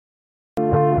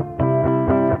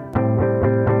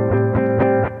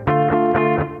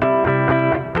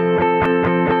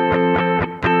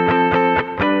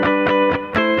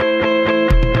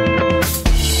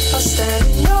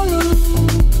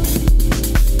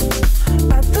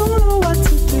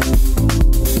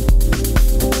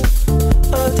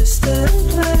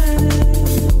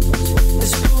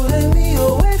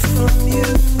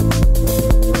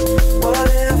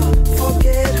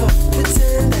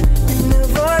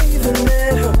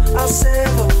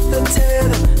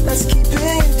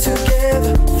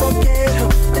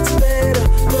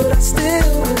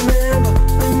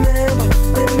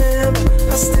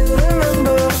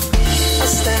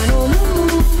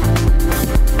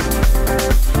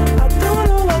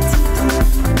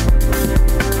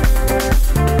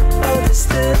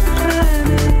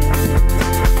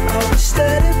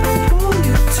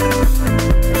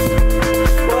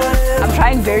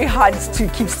to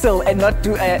keep still and not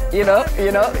do a, you know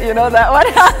that one?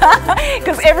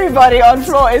 Because everybody on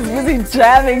floor is busy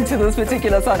jamming to this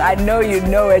particular song. I know you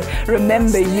know it.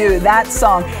 Remember You, that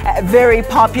song, very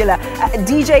popular.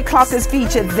 DJ Clock is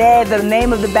featured there, the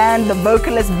name of the band, the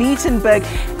vocalist Beatenberg.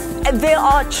 They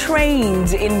are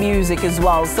trained in music as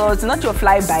well, so it's not your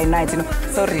fly-by-night.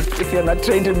 Sorry if you're not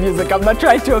trained in music, I'm not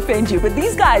trying to offend you, but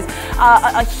these guys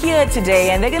are here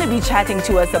today and they're going to be chatting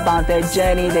to us about their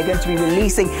journey. They're going to be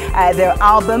releasing their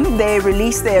album. They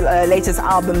released their latest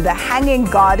album, The Hanging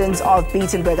Gardens of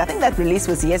Beatenberg. I think that release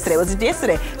was yesterday. Was it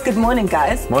yesterday? Good morning,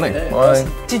 guys. Morning. Morning.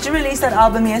 Did you release that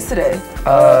album yesterday?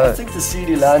 I think the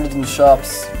CD landed in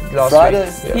shops last Friday.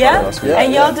 week. Yeah? Last week.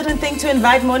 And y'all didn't think to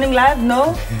invite Morning Live?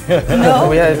 No? No?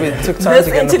 we took time This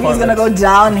to get an interview is going to appointment. go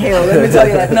downhill, let me tell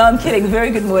you that. No, I'm kidding. Very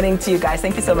good morning to you guys.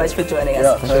 Thank you so much for joining us.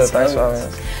 Yeah, Thanks for having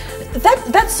us.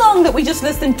 That song that we just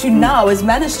listened to now has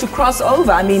managed to cross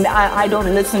over. I mean, I don't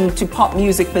listen to pop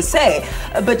music per se,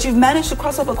 but you've managed to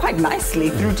cross over quite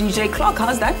nicely through DJ Clock.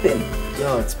 How's that been?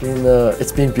 Yeah, it's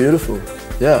been beautiful.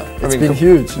 Yeah, it's been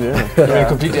huge. Yeah. I mean,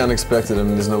 completely unexpected. I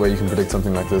mean, there's no way you can predict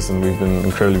something like this, and we've been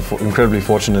incredibly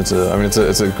fortunate. I mean,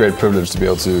 it's a great privilege to be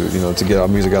able to to get our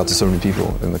music out to so many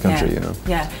people in the country.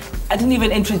 Yeah. I didn't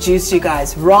even introduce you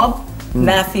guys. Rob,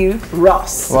 Matthew,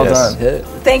 Ross. Well done. Yeah.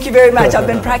 Thank you very much. I've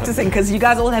been practicing because you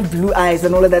guys all have blue eyes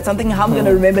and all of that. Something how I'm going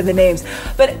to remember the names.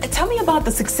 But tell me about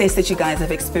the success that you guys have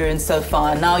experienced so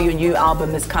far. Now your new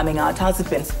album is coming out. How's it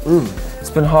been? It's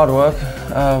been hard work.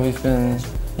 We've been,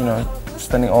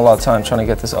 spending all our time trying to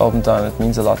get this album done. It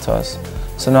means a lot to us.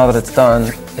 So now that it's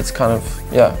done, it's kind of,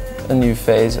 a new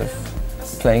phase of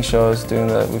playing shows,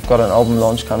 we've got an album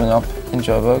launch coming up in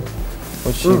Joburg,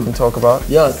 which you can talk about.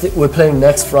 Yeah, I think we're playing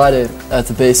next Friday at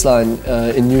the Baseline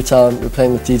in Newtown. We're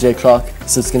playing with DJ Clock,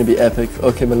 so it's going to be epic.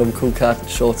 OK Malum, Cool Cat,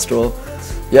 Short Straw.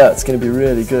 Yeah, it's going to be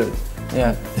really good.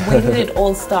 Yeah. When did it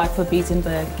all start for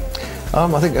Beatenberg? I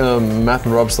think Matt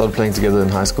and Rob started playing together in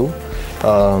high school,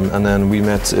 and then we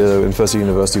met in first year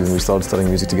university when we started studying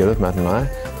music together, Matt and I.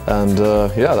 And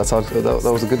that's how that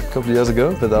was a good couple of years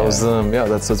ago. But that was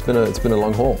it's been a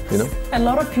long haul, A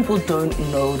lot of people don't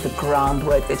know the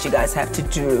groundwork that you guys have to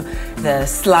do, the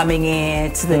slumming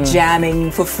it, the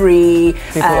jamming for free,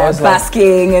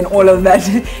 basking and all of that.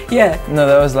 Yeah. No,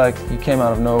 that was like you came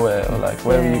out of nowhere, or like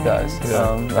where were you guys?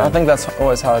 I think that's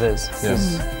always how it is.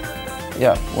 Yes.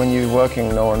 Yeah, when you're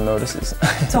working, no one notices.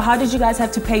 So how did you guys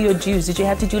have to pay your dues? Did you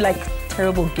have to do like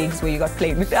terrible gigs where you got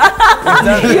played with?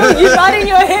 You're nodding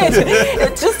your head.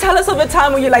 Just tell us of a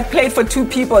time when you like played for 2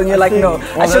 people and you're like, no,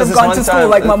 I should have gone to school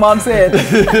like my mom said.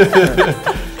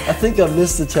 I think I've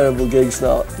missed the terrible gigs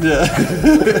now. You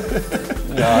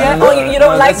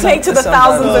don't like playing to the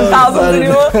thousands and thousands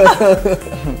anymore?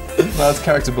 Well, it's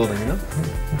character building,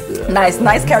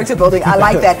 Nice character building. I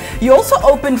like that. You also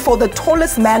opened for the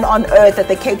tallest man on earth at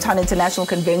the Cape Town International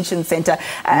Convention Center.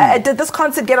 Did this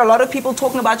concert get a lot of people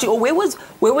talking about you, or where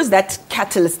was that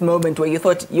catalyst moment where you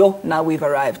thought, now we've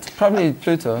arrived? Probably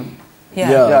Pluto.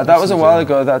 Yeah, that was a while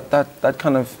ago. That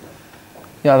kind of,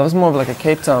 that was more of like a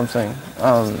Cape Town thing.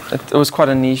 It was quite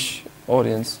a niche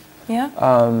audience. Yeah.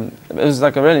 It was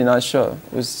like a really nice show.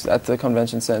 It was at the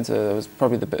convention center. It was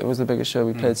probably the biggest show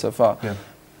we played so far. Yeah.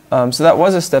 So that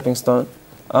was a stepping stone,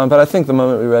 but I think the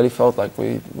moment we really felt like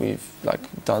we've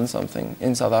done something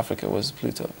in South Africa was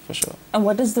Pluto, for sure. And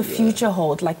what does the future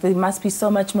hold? Like there must be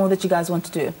so much more that you guys want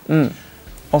to do.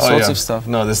 All sorts of stuff.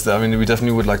 No, we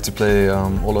definitely would like to play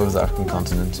all over the African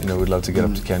continent. We'd love to get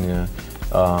up to Kenya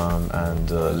and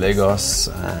Lagos,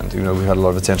 and we've had a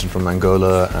lot of attention from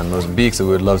Angola and Mozambique, so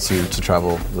we'd love to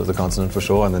travel the continent for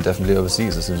sure, and then definitely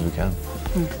overseas as soon as we can.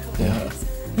 Yeah.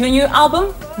 Your new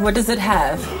album, what does it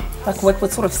have? Like what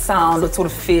sort of sound, what sort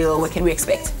of feel, what can we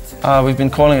expect? We've been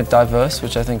calling it diverse,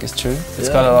 which I think is true. It's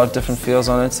got a lot of different feels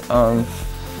on it.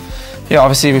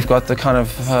 Obviously we've got the kind of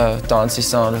dancey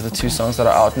sound of the 2 songs that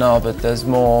are out now, but there's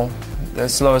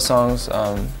slower songs.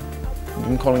 We've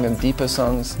been calling them deeper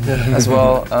songs as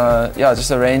well.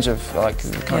 Just a range of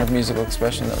the kind of musical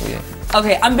expression that we.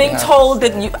 Okay, I'm being told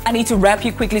that I need to wrap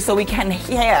you quickly so we can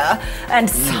hear and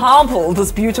sample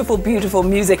this beautiful, beautiful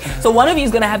music. So one of you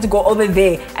is going to have to go over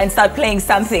there and start playing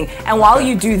something. And while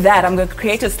you do that, I'm going to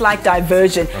create a slight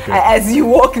diversion as you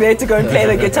walk there to go and play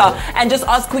the guitar. And just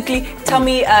ask quickly, tell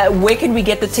me where can we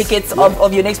get the tickets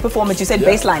of your next performance? You said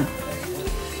Baseline.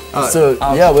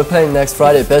 We're playing next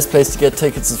Friday. Best place to get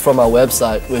tickets is from our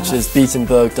website, which is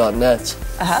beatenberg.net.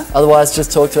 Otherwise,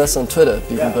 just talk to us on Twitter,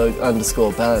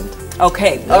 Beatenberg_band.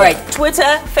 Okay, all right.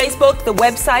 Twitter, Facebook, the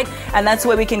website, and that's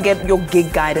where we can get your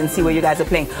gig guide and see where you guys are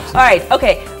playing. All right,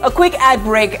 okay. A quick ad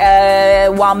break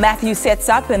while Matthew sets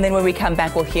up, and then when we come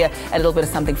back, we'll hear a little bit of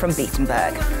something from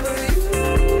Beatenberg.